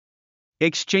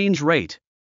Exchange rate.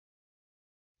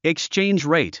 Exchange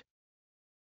rate.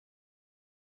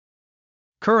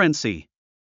 Currency.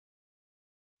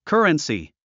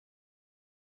 Currency.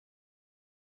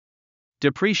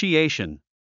 Depreciation.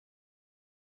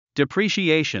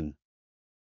 Depreciation.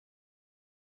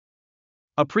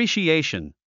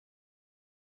 Appreciation.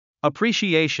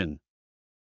 Appreciation.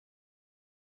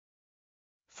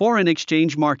 Foreign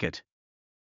exchange market.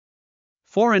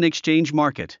 Foreign exchange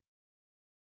market.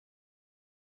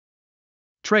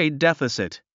 Trade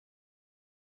deficit.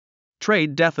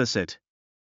 Trade deficit.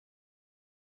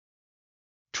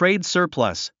 Trade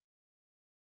surplus.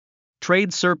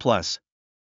 Trade surplus.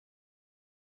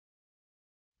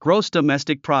 Gross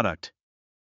domestic product.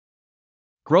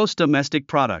 Gross domestic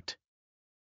product.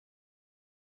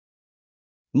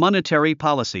 Monetary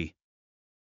policy.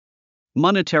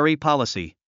 Monetary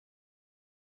policy.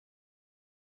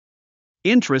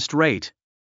 Interest rate.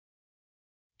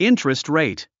 Interest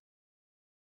rate.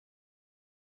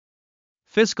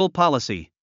 Fiscal policy.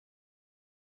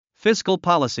 Fiscal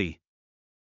policy.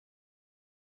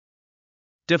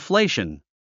 Deflation.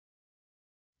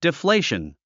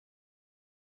 Deflation.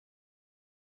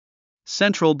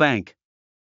 Central bank.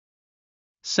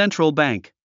 Central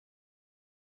bank.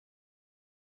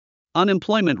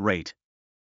 Unemployment rate.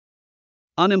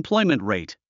 Unemployment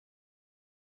rate.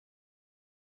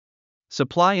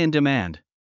 Supply and demand.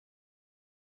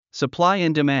 Supply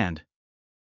and demand.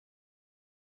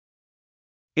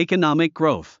 Economic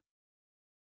growth.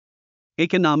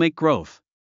 Economic growth.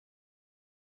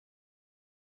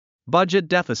 Budget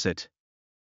deficit.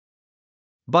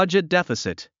 Budget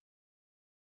deficit.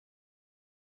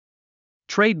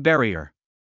 Trade barrier.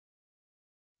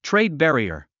 Trade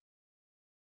barrier.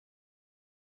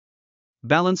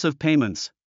 Balance of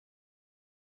payments.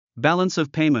 Balance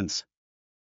of payments.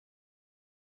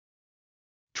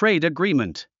 Trade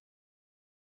agreement.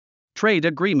 Trade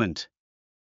agreement.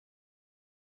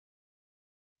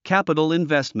 Capital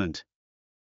investment.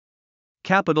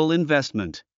 Capital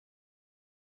investment.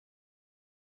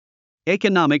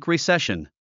 Economic recession.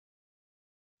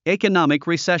 Economic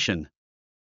recession.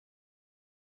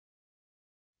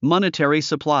 Monetary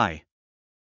supply.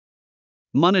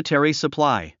 Monetary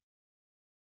supply.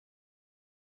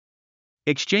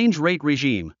 Exchange rate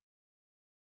regime.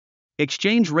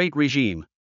 Exchange rate regime.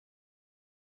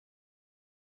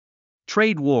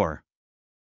 Trade war.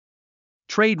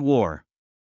 Trade war.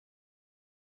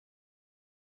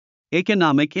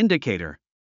 Economic indicator.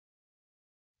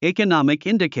 Economic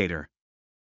indicator.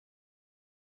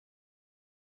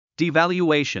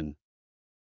 Devaluation.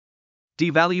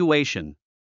 Devaluation.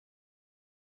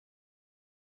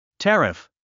 Tariff.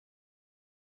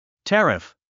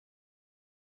 Tariff.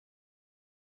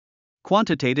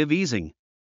 Quantitative easing.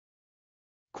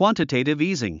 Quantitative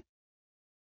easing.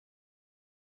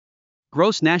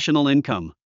 Gross national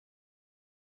income.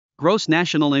 Gross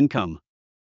national income.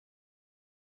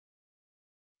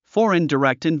 Foreign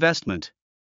direct investment.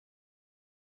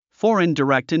 Foreign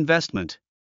direct investment.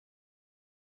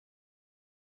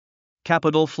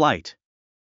 Capital flight.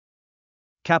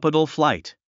 Capital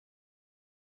flight.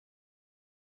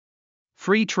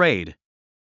 Free trade.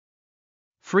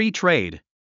 Free trade.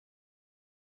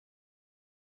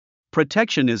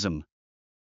 Protectionism.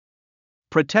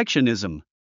 Protectionism.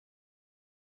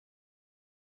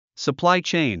 Supply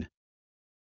chain.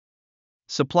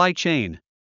 Supply chain.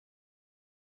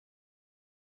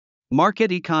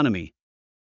 Market economy.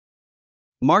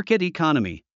 Market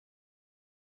economy.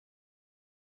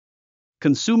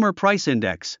 Consumer price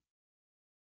index.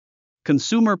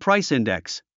 Consumer price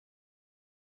index.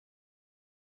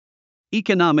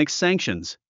 Economic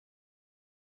sanctions.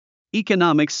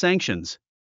 Economic sanctions.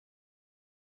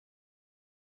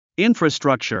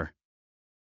 Infrastructure.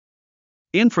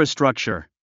 Infrastructure.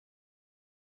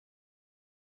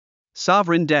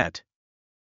 Sovereign debt.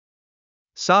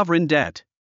 Sovereign debt.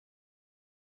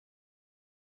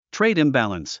 Trade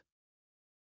imbalance.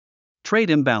 Trade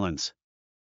imbalance.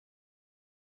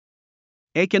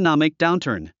 Economic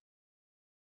downturn.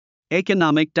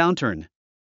 Economic downturn.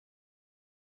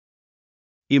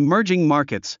 Emerging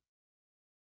markets.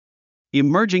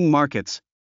 Emerging markets.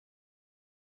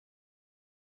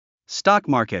 Stock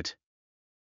market.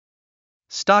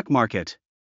 Stock market.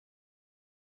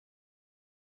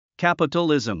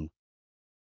 Capitalism.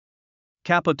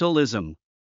 Capitalism.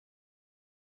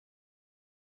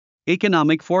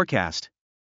 Economic forecast.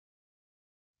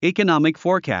 Economic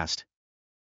forecast.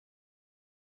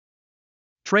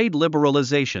 Trade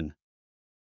liberalization.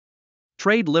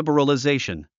 Trade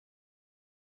liberalization.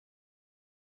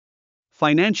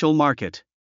 Financial market.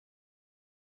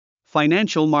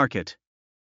 Financial market.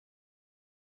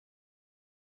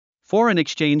 Foreign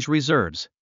exchange reserves.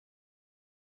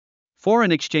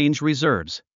 Foreign exchange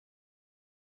reserves.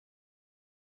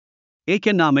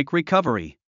 Economic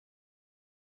recovery.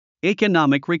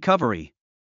 Economic recovery.